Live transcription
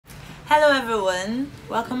Hello everyone,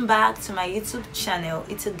 welcome back to my YouTube channel.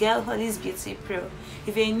 It's a girl Holly's Beauty Pro.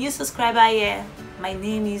 If you're a new subscriber here, my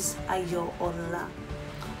name is AVOUR.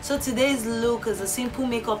 So today's look is a simple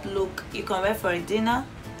makeup look. You can wear for a dinner,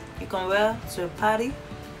 you can wear to a party,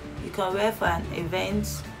 you can wear for an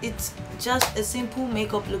event. It's just a simple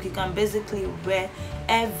makeup look you can basically wear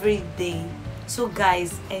every day. So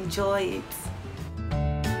guys, enjoy it.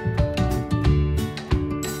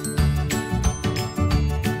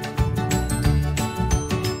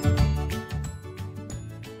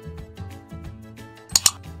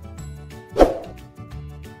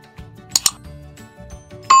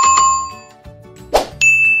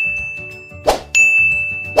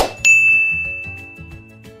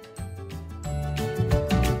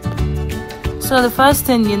 So the first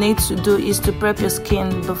thing you need to do is to prep your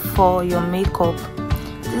skin before your makeup.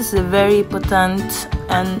 This is a very important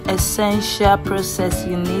and essential process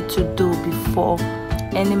you need to do before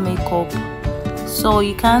any makeup. So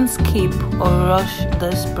you can't skip or rush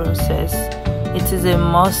this process. It is a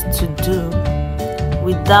must to do,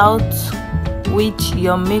 without which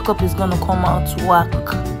your makeup is gonna come out whack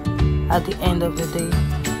at the end of the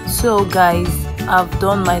day. So guys, I've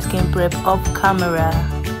done my skin prep off camera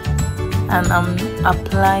and I'm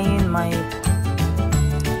applying my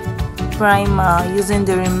primer using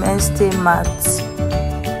the RIMMEL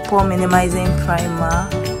Matte Pore Minimizing Primer.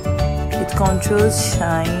 It controls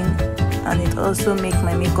shine and it also makes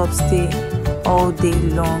my makeup stay all day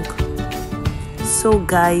long. So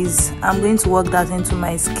guys, I'm going to work that into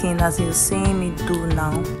my skin as you're seeing me do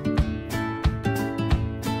now.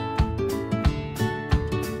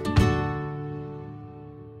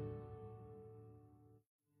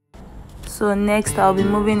 So next I'll be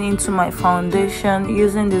moving into my foundation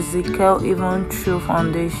using the ZIKEL Even True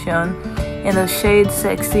foundation in the shade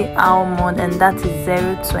Sexy Almond, and that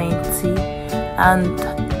is 020, and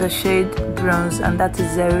the shade Bronze, and that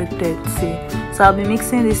is 030. So I'll be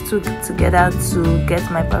mixing these two together to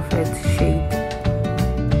get my perfect shade.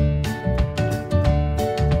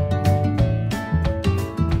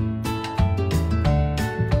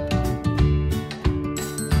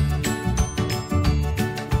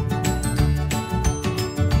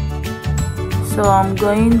 So I'm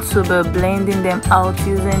going to be blending them out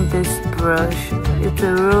using this brush. It's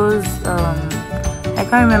a rose, I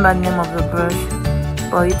can't remember the name of the brush,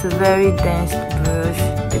 but it's a very dense brush.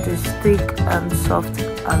 It is thick and soft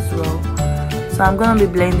as well. So I'm going to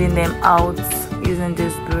be blending them out using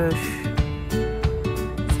this brush.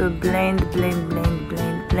 So blend, blend, blend,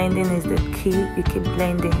 blend. Blending is the key. You keep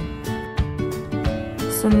blending.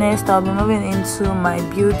 So next I'll be moving into my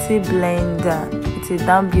beauty blender. It's a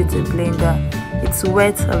damp beauty blender. It's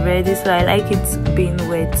wet already, so I like it being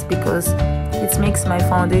wet because it makes my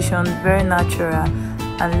foundation very natural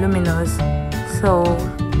and luminous. So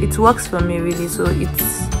it works for me really. So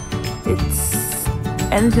it's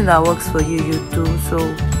anything that works for you, you do. So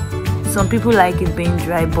some people like it being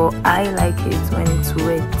dry, but I like it when it's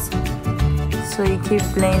wet. So you keep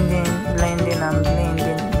blending, blending and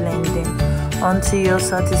blending, blending until you're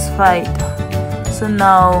satisfied. So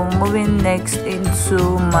now moving next into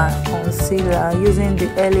my concealer using the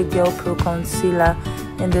LA Girl Pro concealer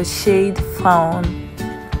in the shade FAWN.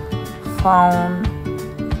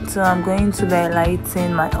 So I'm going to be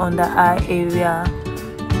highlighting my under eye area,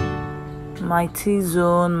 my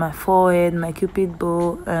T-zone, my forehead, my cupid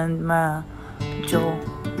bow, and my jaw,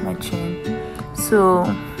 my chin. So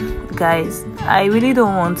guys, I really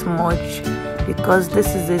don't want much because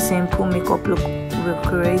this is a simple makeup look we're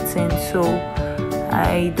creating, so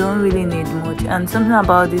I don't really need much. And something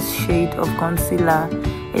about this shade of concealer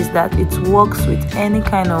is that it works with any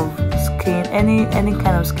kind of skin, any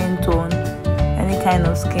kind of skin tone, any kind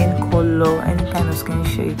of skin color, any kind of skin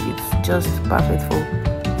shade. It's just perfect for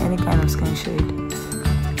any kind of skin shade.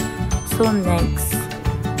 So next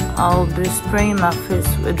I'll be spraying my face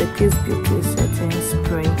with the Kiss Beauty setting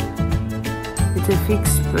spray. It's a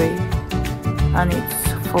fixed spray and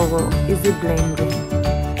it's for easy blending.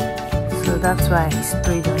 So that's why I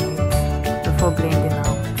sprayed on it before blending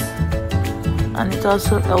out, and it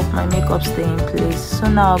also helped my makeup stay in place. So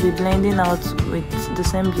now I'll be blending out with the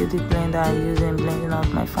same beauty blender I use in blending out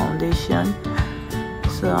my foundation.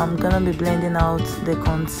 So I'm gonna be blending out the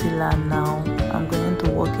concealer now. I'm going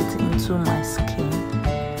to work it into my skin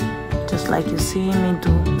just like you see me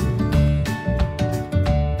do.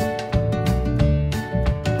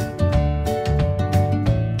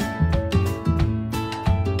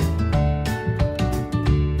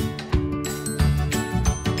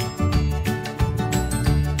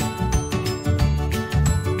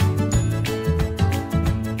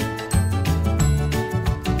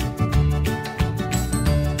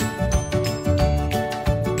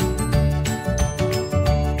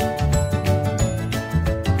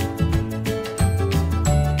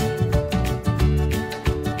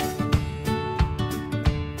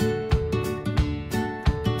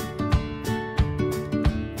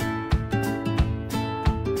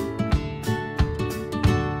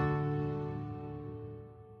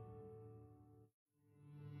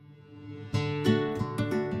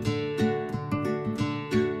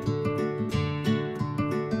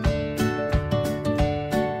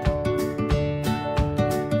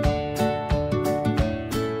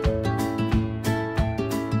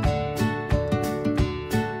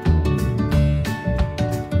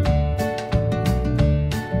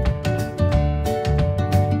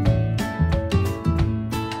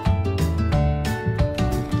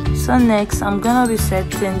 So next I'm gonna be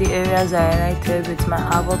setting the areas I highlighted with my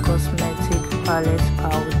AVOUR Cosmetic palette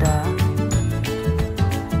powder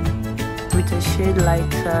with a shade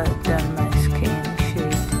lighter than my skin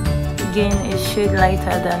shade. Again, a shade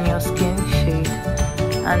lighter than your skin shade.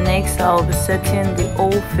 And next I'll be setting the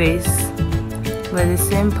whole face with the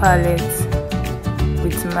same palette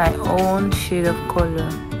with my own shade of color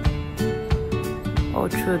all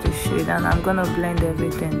through the shade, and I'm gonna blend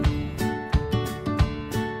everything.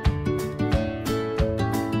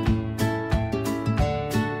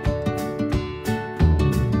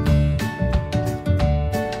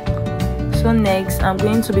 So next I'm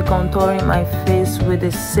going to be contouring my face with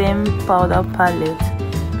the same powder palette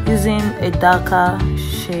using a darker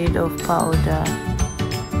shade of powder.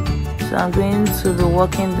 So I'm going to be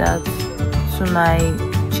working that to my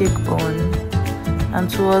cheekbone and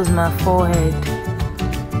towards my forehead,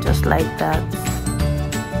 just like that.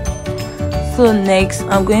 So next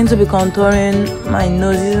I'm going to be contouring my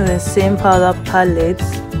nose using the same powder palette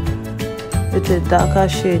with a darker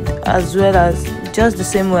shade, as well as just the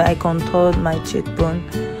same way I contoured my cheekbone.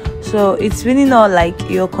 So it's really not like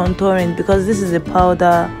you're contouring, because this is a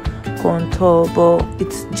powder contour, but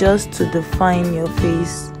it's just to define your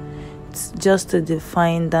face, it's just to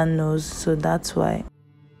define that nose, so that's why.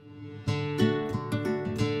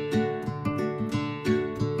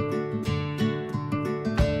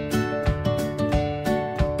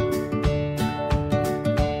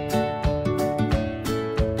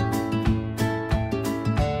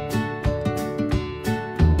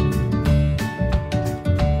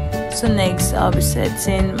 So next I'll be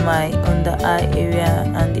setting my under eye area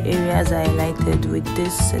and the areas I highlighted with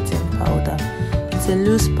this setting powder. It's a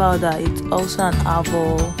loose powder. It's also an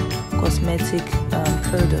AVOUR cosmetic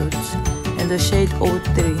product in the shade 03.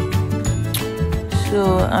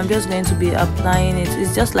 So I'm just going to be applying it.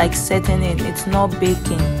 It's just like setting it. It's not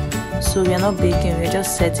baking. So we are not baking, we're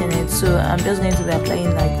just setting it. So I'm just going to be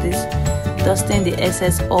applying like this, dusting the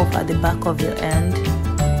excess off at the back of your hand.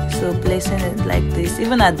 So placing it like this,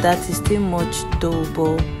 even at that is still much dough,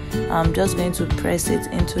 but I'm just going to press it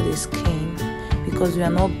into the skin because we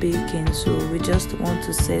are not baking. So we just want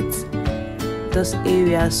to set this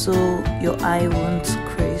area so your eye won't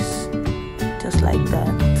crease, just like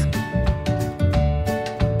that.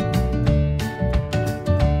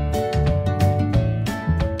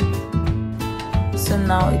 So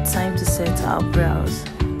now it's time to set our brows.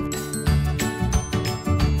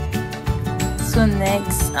 So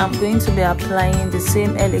next I'm going to be applying the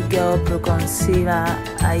same LA Girl Pro Concealer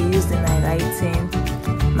I used in highlighting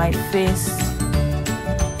my face.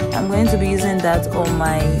 I'm going to be using that on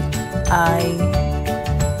my eye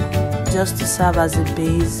just to serve as a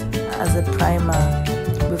base, as a primer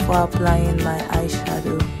before applying my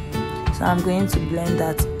eyeshadow. So I'm going to blend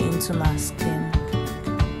that into my skin.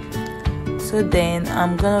 So then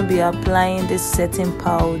I'm going to be applying this setting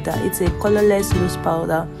powder. It's a colorless loose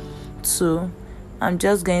powder too. I'm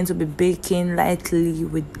just going to be baking lightly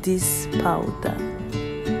with this powder.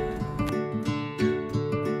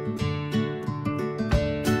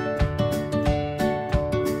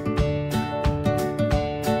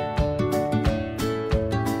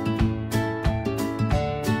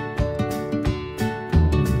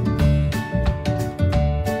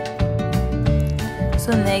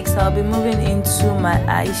 So next I'll be moving into my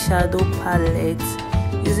eyeshadow palette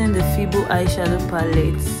using the FEEBLE eyeshadow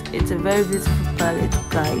palette. It's a very beautiful palette,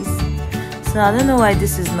 guys. So I don't know why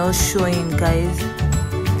this is not showing, guys,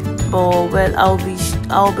 but well, I'll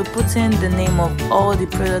be putting the name of all the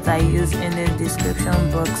products I use in the description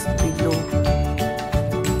box below.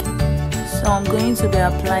 So I'm going to be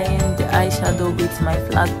applying the eyeshadow with my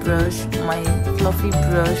flat brush, my fluffy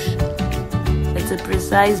brush. It's a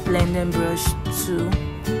precise blending brush too.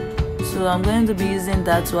 So I'm going to be using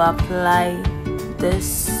that to apply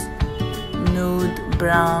this nude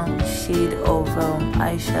brown shade of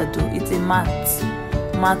eyeshadow. It's a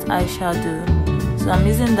matte eyeshadow, so I'm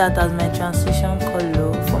using that as my transition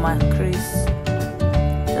color for my crease,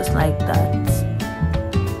 just like that.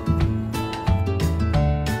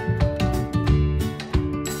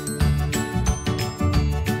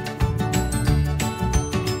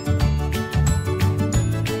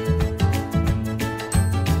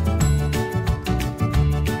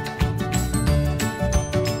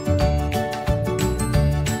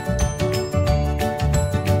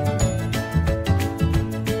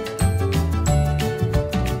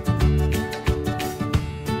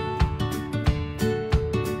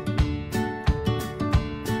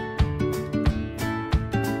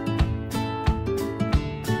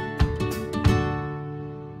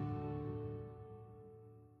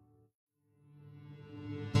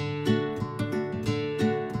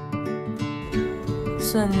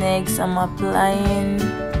 So next I'm applying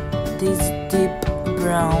this deep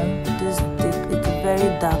brown. This deep, it's a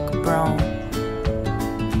very dark brown,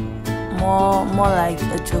 more like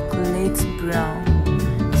a chocolate brown.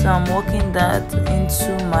 So I'm working that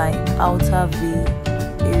into my outer V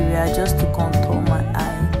area just to contour my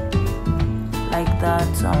eye like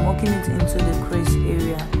that. So I'm working it into the crease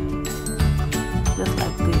area just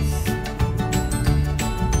like this.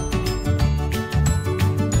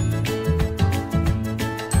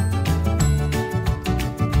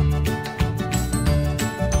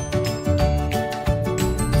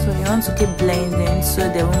 So you want to keep blending so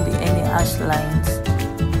there won't be any harsh lines.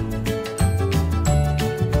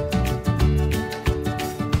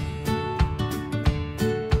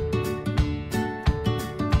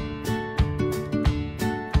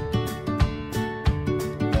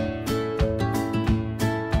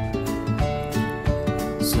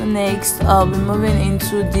 So next I'll be moving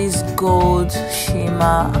into this gold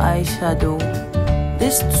shimmer eyeshadow.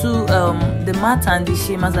 These two, the matte and the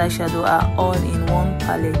shimmer eyeshadow are all in one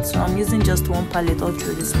palette, so I'm using just one palette all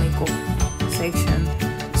through this makeup section.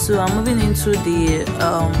 So I'm moving into the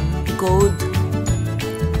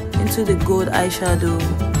gold eyeshadow,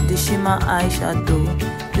 the shimmer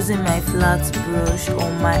eyeshadow, using my flat brush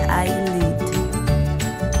on my eyelid.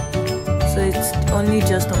 So it's only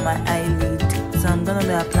just on my eyelid. So I'm gonna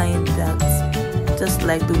be applying that just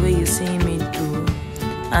like the way you see me do,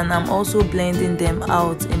 and I'm also blending them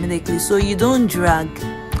out immediately. So you don't drag,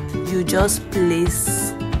 you just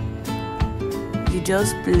place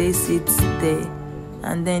it there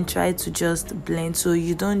and then try to just blend, so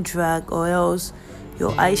you don't drag, or else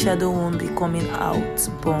your eyeshadow won't be coming out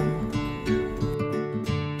bomb.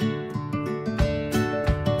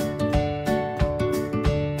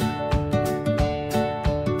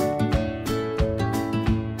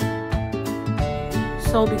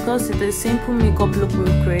 So because it's a simple makeup look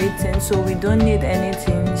we're creating, so we don't need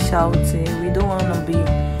anything shouty, we don't want to be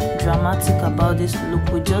dramatic about this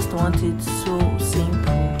look, we just want it so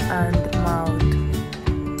simple and mild.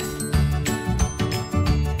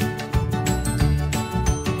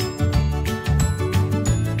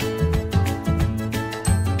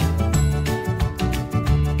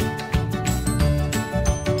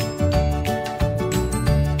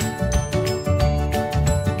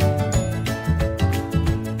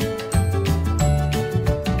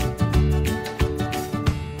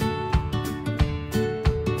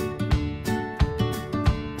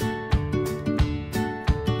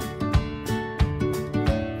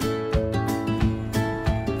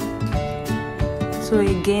 So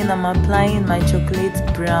again, I'm applying my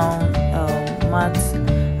chocolate brown matte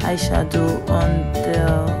eyeshadow on the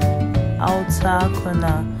outer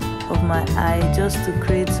corner of my eye, just to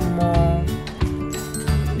create more,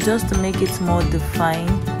 just to make it more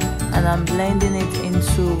defined, and I'm blending it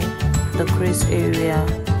into the crease area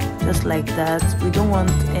just like that. We don't want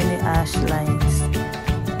any harsh lines,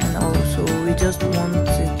 and also we just want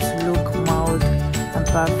it to look mild and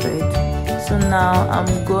perfect. So now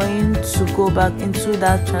I'm going to go back into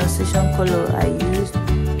that transition color I used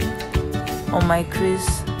on my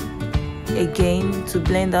crease again to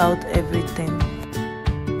blend out everything.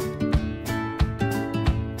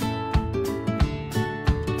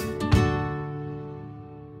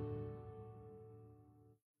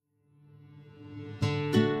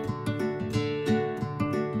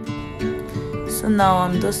 So now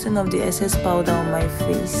I'm dusting off the excess powder on my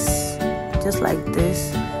face just like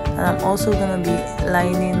this. And I'm also gonna be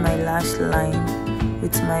lining my lash line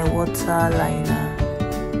with my water liner.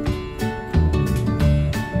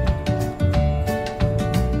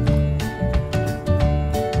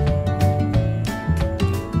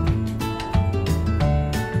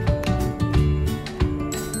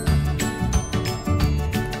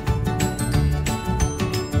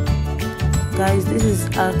 Guys, this is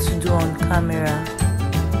hard to do on camera.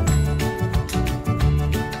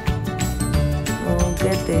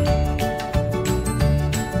 Get there.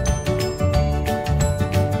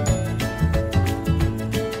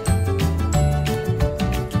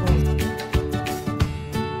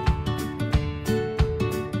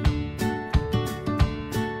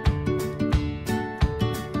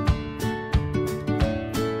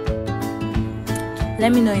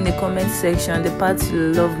 Let me know in the comment section the part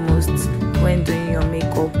you love most when doing your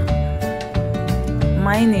makeup.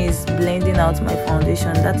 Mine is blending out my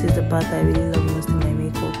foundation. That is the part I really love most in my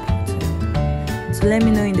makeup. So let me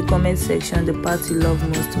know in the comment section the part you love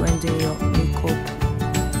most when doing your makeup.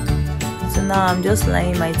 So now I'm just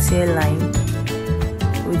lining my tear line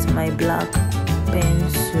with my black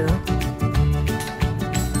pencil.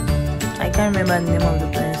 I can't remember the name of the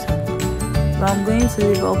pencil, But I'm going to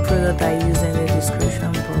leave all products I use in the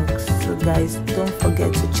description box, so guys don't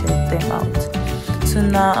forget to check them out. So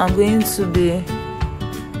now I'm going to be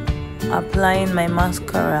applying my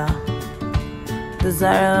mascara, the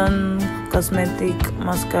ZARON cosmetic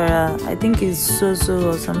mascara. I think it's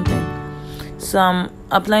COXO or something. So I'm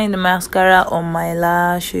applying the mascara on my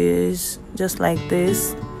lashes just like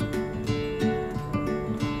this.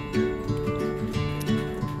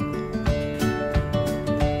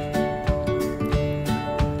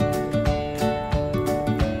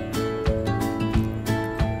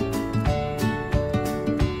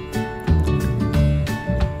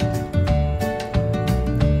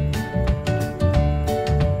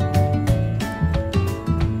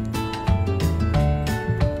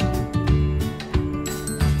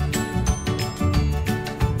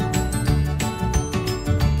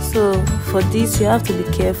 So for this you have to be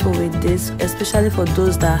careful with this, especially for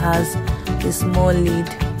those that has a small lid,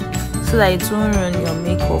 so that it won't ruin your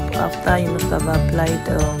makeup after you must have applied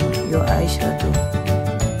your eyeshadow.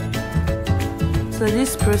 So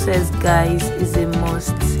this process, guys, is a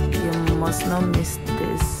must. You must not miss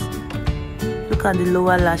this. Look at the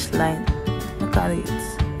lower lash line, look at it,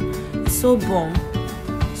 it's so bomb.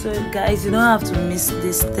 So guys, you don't have to miss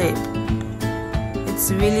this step.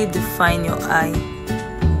 It's really define your eye.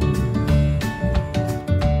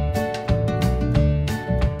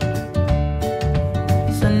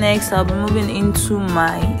 So next I'll be moving into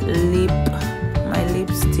my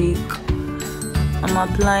lipstick. I'm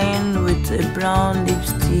applying with a brown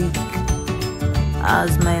lipstick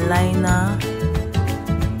as my liner,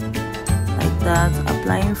 like that,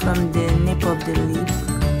 applying from the nape of the lip.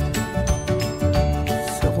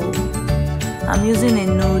 So I'm using a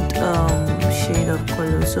nude shade of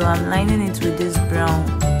color, so I'm lining it with this brown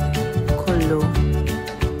color.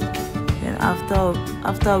 Then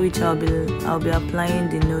after which I'll be applying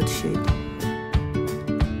the nude shade.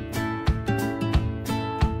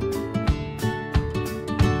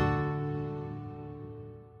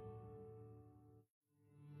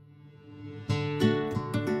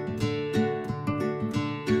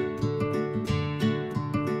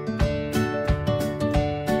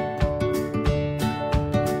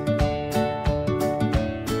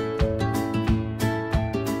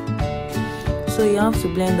 So you have to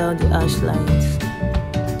blend out the harsh lines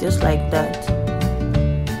just like that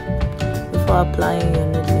before applying your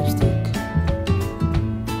nude lipstick.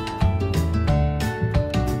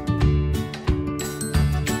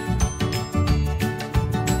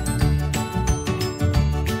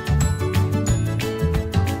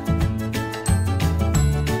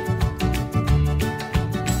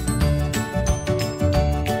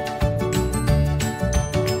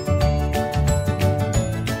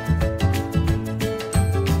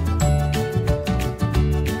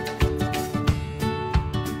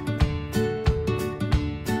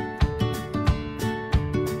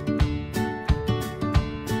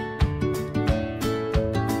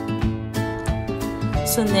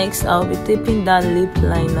 So next I'll be taping that lip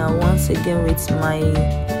liner once again with my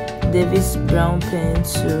Davis brown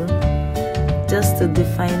pencil, just to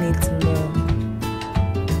define it more.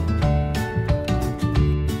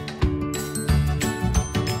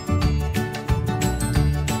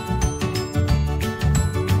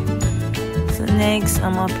 So next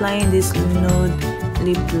I'm applying this nude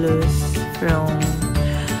lip gloss from,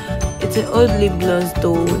 it's an old lip gloss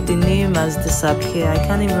though, the name has disappeared, I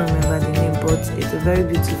can't even remember the name, but it's a very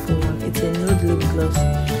beautiful one. It's a nude lip gloss.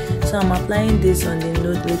 So I'm applying this on the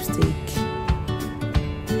nude lipstick,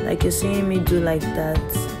 like you're seeing me do like that.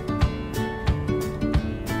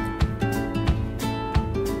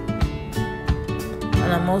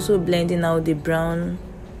 And I'm also blending out the brown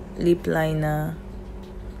lip liner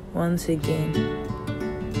once again.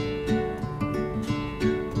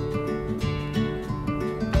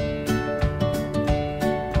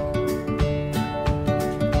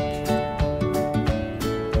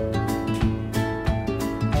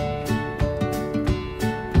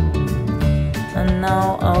 And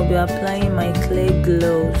now I'll be applying my clay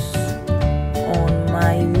gloss on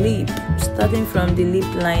my lip, starting from the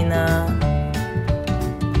lip liner,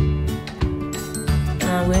 and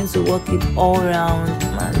I'm going to work it all around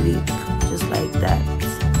my lip just like that.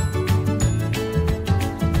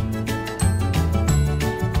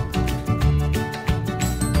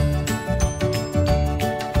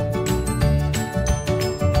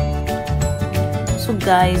 So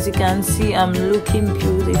guys, you can see I'm looking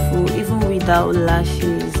beautiful even without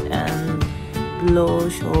lashes and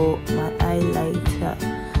blush or my highlighter.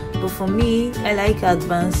 But for me, I like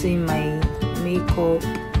advancing my makeup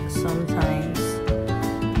sometimes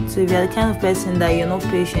So if you're the kind of person that you're not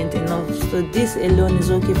patient enough, so this alone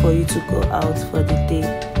is okay for you to go out for the day.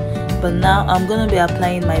 But now I'm gonna be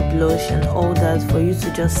applying my blush and all that for you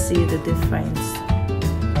to just see the difference.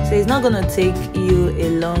 So it's not gonna take you a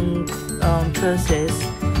long process.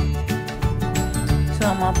 So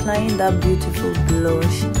I'm applying that beautiful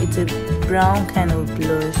blush. It's a brown kind of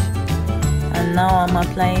blush, and now I'm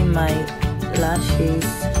applying my lashes.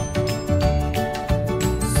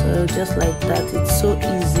 So just like that, it's so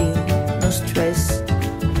easy, no stress.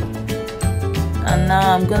 And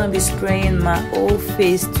now I'm gonna be spraying my whole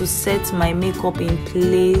face to set my makeup in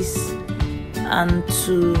place and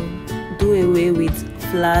to do away with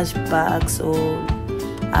flashbacks or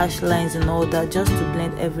harsh lines and all that, just to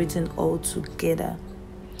blend everything all together.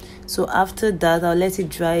 So after that, I'll let it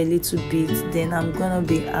dry a little bit, then I'm gonna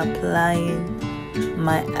be applying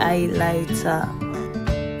my highlighter.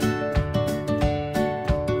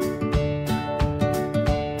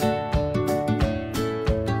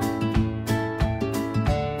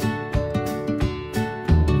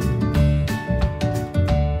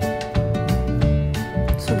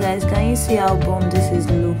 So guys, can you see how bomb this is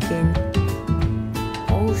looking?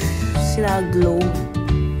 Oh, see that glow?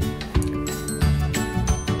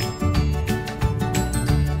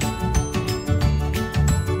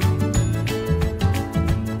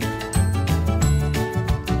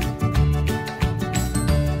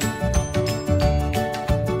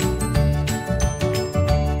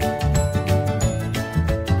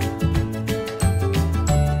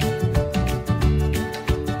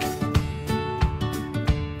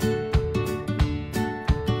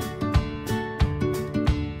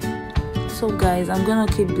 So guys, I'm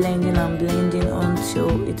gonna keep blending and blending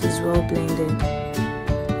until it is well blended.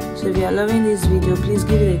 So if you are loving this video, please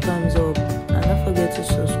give it a thumbs up and don't forget to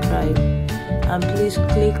subscribe, and please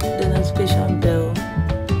click the notification bell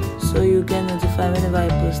so you get notified whenever I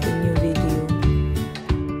post a new video.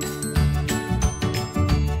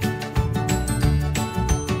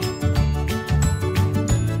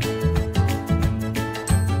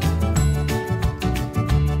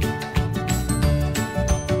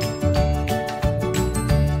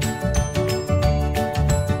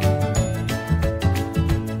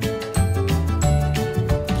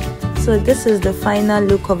 So this is the final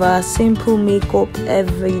look of our simple makeup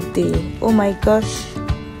every day. Oh my gosh,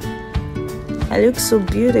 I look so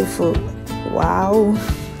beautiful. Wow.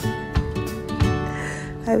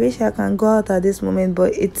 I wish I can go out at this moment,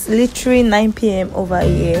 but it's literally 9 p.m. over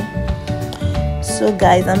here. So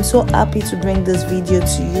guys, I'm so happy to bring this video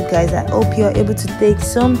to you guys. I hope you're able to take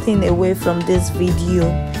something away from this video.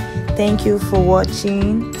 Thank you for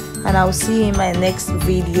watching, and I'll see you in my next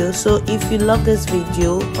video. So if you love this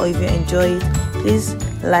video or if you enjoy it, please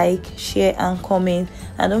like, share and comment,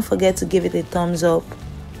 and don't forget to give it a thumbs up.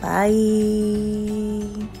 Bye.